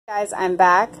Guys, I'm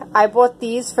back. I bought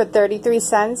these for 33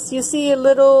 cents. You see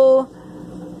little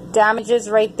damages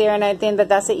right there, and I think that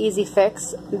that's an easy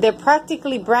fix. They're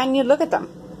practically brand new. Look at them.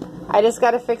 I just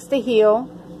got to fix the heel,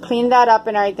 clean that up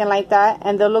and everything like that,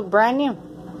 and they'll look brand new.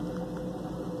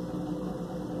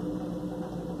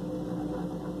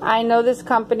 I know this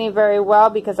company very well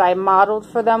because I modeled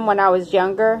for them when I was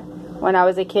younger, when I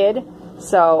was a kid.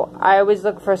 So I always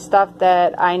look for stuff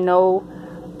that I know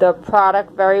the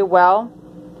product very well,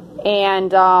 and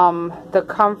the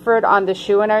comfort on the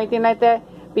shoe and everything like that,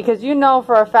 because you know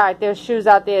for a fact there's shoes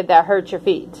out there that hurt your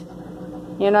feet.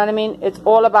 You know what I mean? It's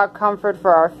all about comfort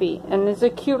for our feet, and there's a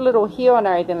cute little heel and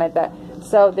everything like that.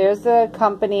 So there's the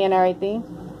company and everything.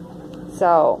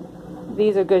 So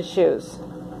these are good shoes.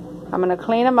 I'm going to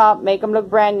clean them up, make them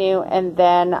look brand new, and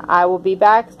then I will be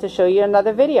back to show you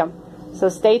another video. So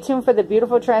stay tuned for the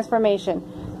beautiful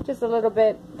transformation. Just a little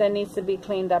bit that needs to be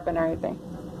cleaned up and everything.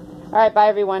 All right, bye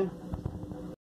everyone.